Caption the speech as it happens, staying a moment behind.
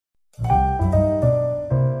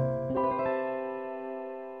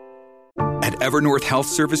Evernorth Health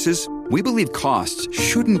Services, we believe costs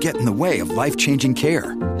shouldn't get in the way of life-changing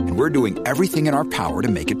care, and we're doing everything in our power to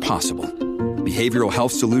make it possible. Behavioral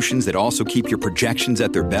health solutions that also keep your projections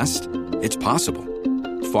at their best? It's possible.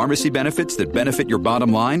 Pharmacy benefits that benefit your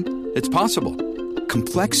bottom line? It's possible.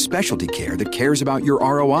 Complex specialty care that cares about your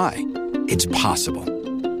ROI? It's possible.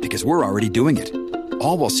 Because we're already doing it.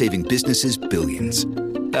 All while saving businesses billions.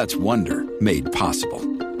 That's Wonder made possible.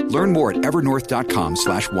 Learn more at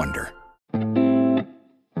evernorth.com/wonder.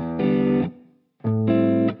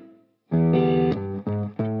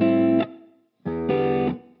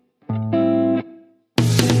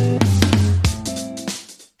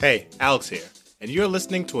 Hey, Alex here, and you're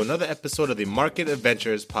listening to another episode of the Market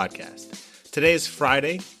Adventures podcast. Today is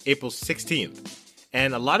Friday, April 16th,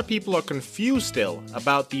 and a lot of people are confused still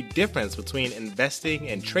about the difference between investing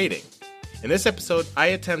and trading. In this episode, I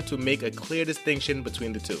attempt to make a clear distinction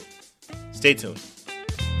between the two. Stay tuned.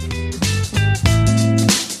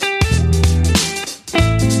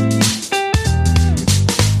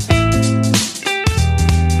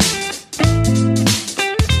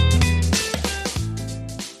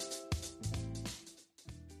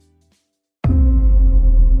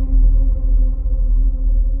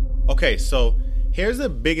 Okay, so here's the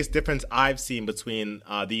biggest difference I've seen between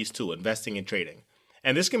these two, investing and trading.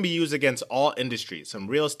 And this can be used against all industries, from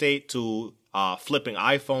real estate to flipping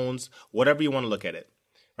iPhones, whatever you want to look at it.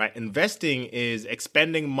 Right? Investing is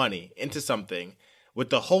expending money into something with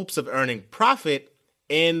the hopes of earning profit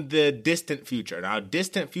in the distant future. Now,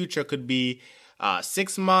 distant future could be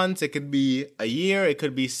 6 months, it could be a year, it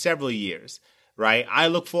could be several years. Right? I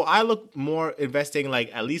look more investing like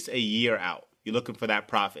at least a year out. You're looking for that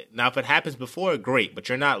profit. Now, if it happens before, great, but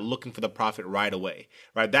you're not looking for the profit right away,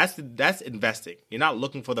 right? That's investing. You're not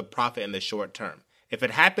looking for the profit in the short term. If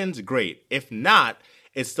it happens, great. If not,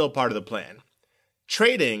 it's still part of the plan.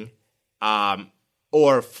 Trading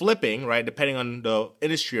or flipping, right, depending on the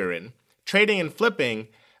industry you're in, trading and flipping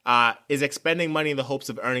is expending money in the hopes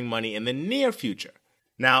of earning money in the near future.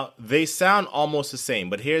 Now, they sound almost the same,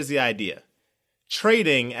 but here's the idea.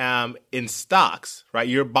 Trading in stocks, right?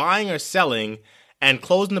 You're buying or selling and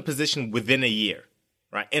closing the position within a year,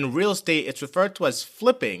 right? In real estate, it's referred to as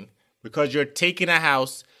flipping because you're taking a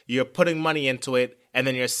house, you're putting money into it, and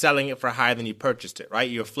then you're selling it for higher than you purchased it, right?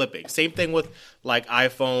 You're flipping. Same thing with like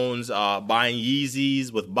iPhones, buying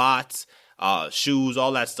Yeezys with bots, shoes,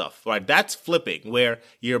 all that stuff, right? That's flipping, where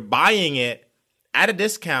you're buying it at a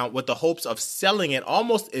discount with the hopes of selling it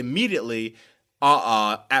almost immediately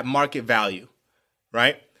at market value.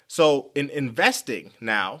 Right? So in investing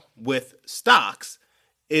now with stocks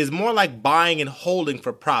is more like buying and holding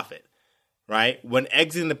for profit, right? When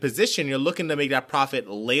exiting the position, you're looking to make that profit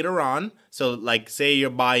later on. So like say you're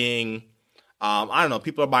buying,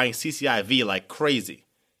 people are buying CCIV like crazy,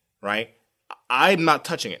 right? I'm not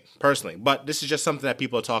touching it personally, but this is just something that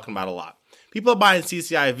people are talking about a lot. People are buying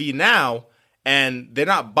CCIV now and they're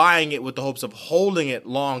not buying it with the hopes of holding it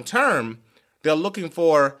long term. They're looking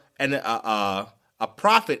for a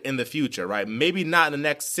profit in the future, right? Maybe not in the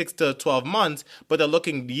next 6 to 12 months, but they're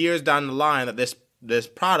looking years down the line that this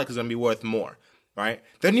product is going to be worth more, right?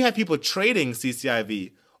 Then you have people trading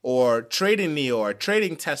CCIV or trading NEO or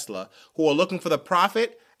trading Tesla who are looking for the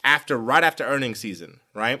profit right after earnings season,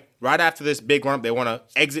 right? Right after this big run up, they want to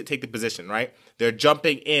exit, take the position, right? They're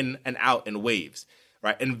jumping in and out in waves,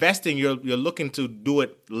 right? Investing, you're looking to do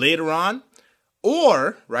it later on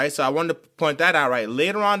or, right? So I wanted to point that out, right?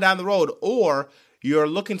 Later on down the road, or you're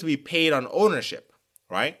looking to be paid on ownership,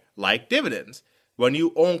 right? Like dividends. When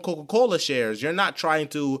you own Coca-Cola shares, you're not trying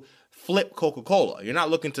to flip Coca-Cola. You're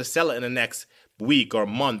not looking to sell it in the next week or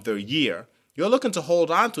month or year. You're looking to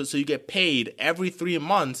hold on to it so you get paid every 3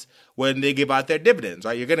 months when they give out their dividends,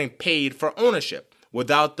 right? You're getting paid for ownership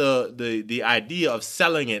without the idea of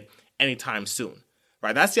selling it anytime soon,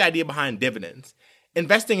 right? That's the idea behind dividends.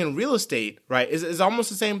 Investing in real estate, right, is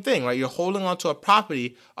almost the same thing, right? You're holding on to a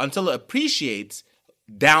property until it appreciates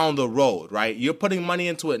down the road, right? You're putting money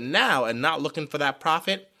into it now and not looking for that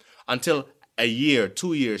profit until a year,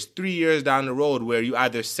 2 years, 3 years down the road where you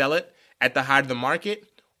either sell it at the height of the market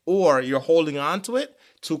or you're holding on to it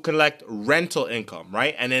to collect rental income,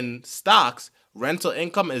 right? And in stocks, rental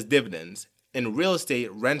income is dividends. In real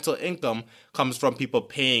estate, rental income comes from people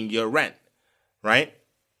paying your rent, right?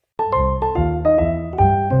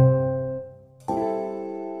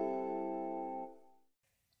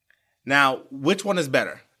 Now, which one is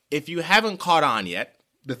better? If you haven't caught on yet,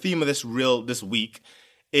 the theme of this week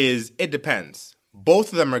is it depends.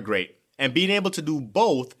 Both of them are great, and being able to do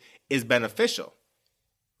both is beneficial,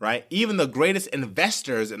 right? Even the greatest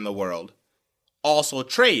investors in the world also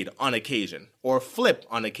trade on occasion or flip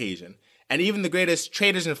on occasion. And even the greatest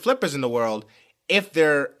traders and flippers in the world,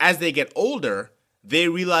 as they get older, they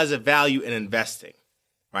realize a value in investing,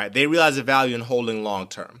 right? They realize a value in holding long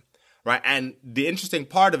term, right? And the interesting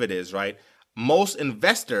part of it is, right, most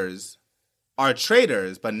investors are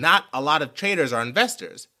traders, but not a lot of traders are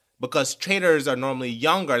investors, because traders are normally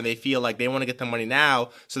younger and they feel like they want to get the money now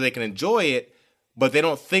so they can enjoy it, but they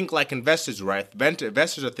don't think like investors, right?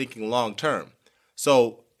 Investors are thinking long term.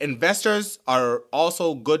 So investors are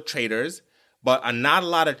also good traders, but not a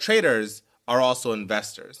lot of traders are also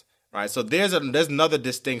investors, right? So there's another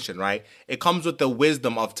distinction, right? It comes with the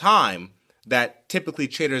wisdom of time that typically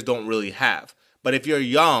traders don't really have. But if you're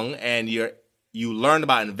young and you learn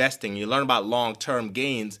about investing, you learn about long-term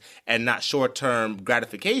gains and not short-term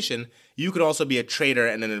gratification, you could also be a trader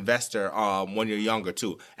and an investor when you're younger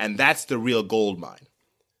too. And that's the real gold mine,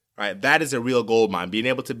 right? That is a real gold mine, being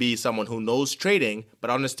able to be someone who knows trading but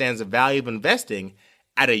understands the value of investing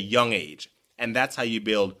at a young age. And that's how you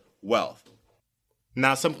build wealth.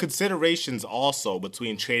 Now, some considerations also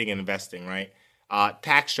between trading and investing, right?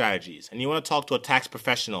 Tax strategies. And you want to talk to a tax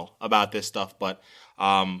professional about this stuff, but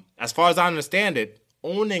as far as I understand it,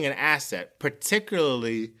 owning an asset,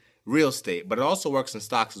 particularly real estate, but it also works in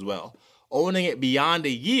stocks as well, owning it beyond a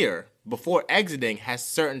year before exiting has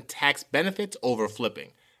certain tax benefits over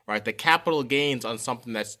flipping, right? The capital gains on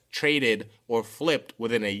something that's traded or flipped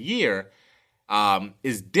within a year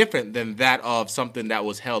is different than that of something that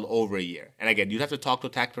was held over a year. And again, you'd have to talk to a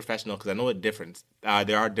tax professional because I know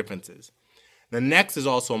there are differences. The next is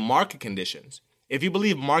also market conditions. If you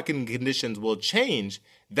believe market conditions will change,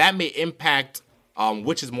 that may impact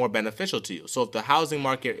which is more beneficial to you. So if the housing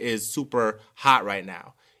market is super hot right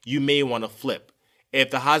now, you may want to flip.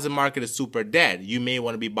 If the housing market is super dead, you may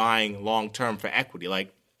want to be buying long-term for equity,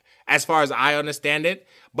 like as far as I understand it.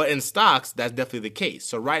 But in stocks, that's definitely the case.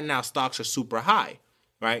 So right now, stocks are super high,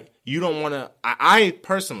 right? You don't want to, I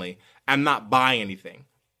personally am not buying anything.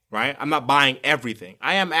 Right? I'm not buying everything.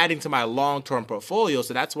 I am adding to my long-term portfolio,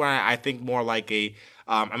 so that's where I think more like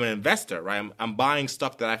I'm an investor, right? I'm buying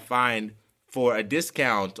stuff that I find for a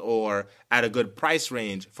discount or at a good price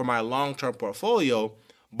range for my long-term portfolio,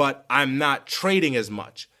 but I'm not trading as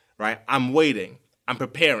much, right? I'm waiting. I'm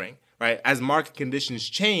preparing, right? As market conditions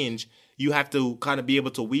change, you have to kind of be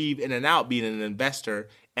able to weave in and out being an investor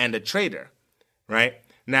and a trader, right?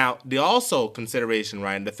 Now, the also consideration,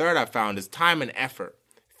 right, and the third I found is time and effort.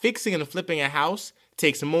 Fixing and flipping a house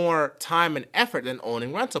takes more time and effort than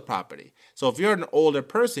owning rental property. So if you're an older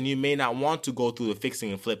person, you may not want to go through the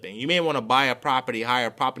fixing and flipping. You may want to buy a property, hire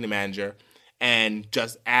a property manager, and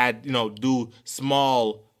just do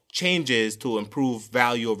small changes to improve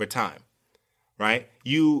value over time, right?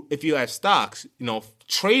 If you have stocks,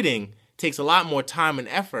 trading takes a lot more time and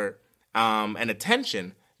effort and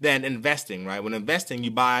attention than investing, right? When investing, you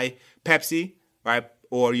buy Pepsi, right?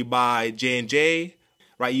 Or you buy J&J,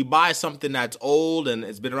 right? You buy something that's old and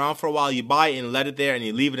it's been around for a while. You buy it and let it there and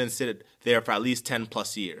you leave it and sit it there for at least 10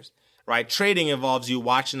 plus years, right? Trading involves you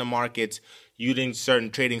watching the markets, using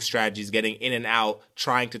certain trading strategies, getting in and out,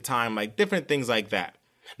 trying to time, like different things like that.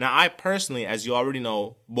 Now, I personally, as you already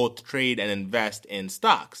know, both trade and invest in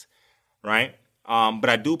stocks, right? But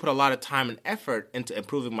I do put a lot of time and effort into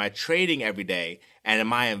improving my trading every day. And in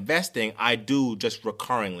my investing, I do just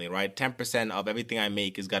recurringly, right? 10% of everything I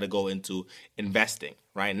make is got to go into investing,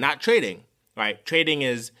 right? Not trading, right? Trading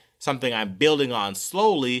is something I'm building on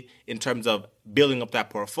slowly in terms of building up that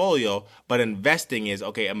portfolio. But investing is,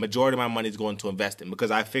 okay, a majority of my money is going to investing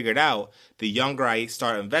because I figured out the younger I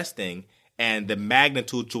start investing and the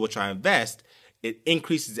magnitude to which I invest, it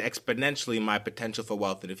increases exponentially my potential for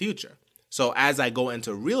wealth in the future. So as I go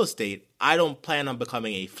into real estate, I don't plan on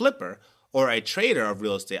becoming a flipper or a trader of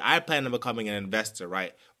real estate. I plan on becoming an investor,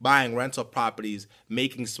 right? Buying rental properties,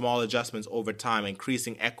 making small adjustments over time,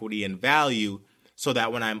 increasing equity and value so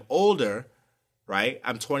that when I'm older, right?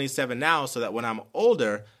 I'm 27 now, so that when I'm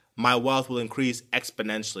older, my wealth will increase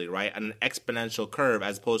exponentially, right? An exponential curve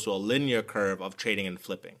as opposed to a linear curve of trading and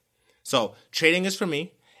flipping. So trading is for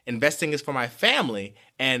me, investing is for my family,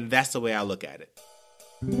 and that's the way I look at it.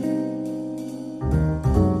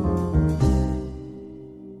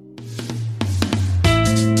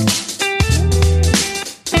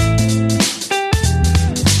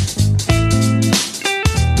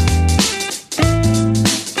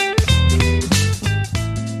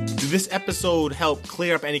 This episode help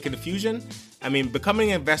clear up any confusion? I mean,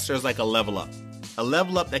 becoming an investor is like a level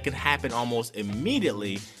up that can happen almost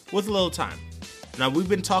immediately with a little time. Now, we've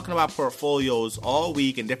been talking about portfolios all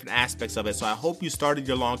week and different aspects of it, so I hope you started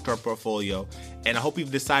your long-term portfolio, and I hope you've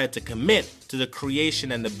decided to commit to the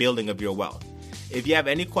creation and the building of your wealth. If you have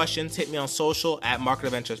any questions, hit me on social at Market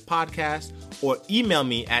Adventures Podcast or email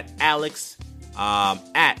me at alex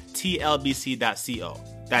at tlbc.co.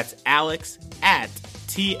 That's alex at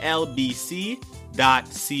tlbc.co.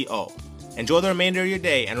 Enjoy the remainder of your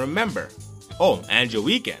day and remember, and your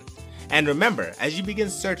weekend. And remember, as you begin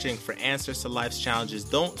searching for answers to life's challenges,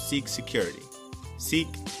 don't seek security. Seek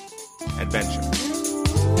adventure.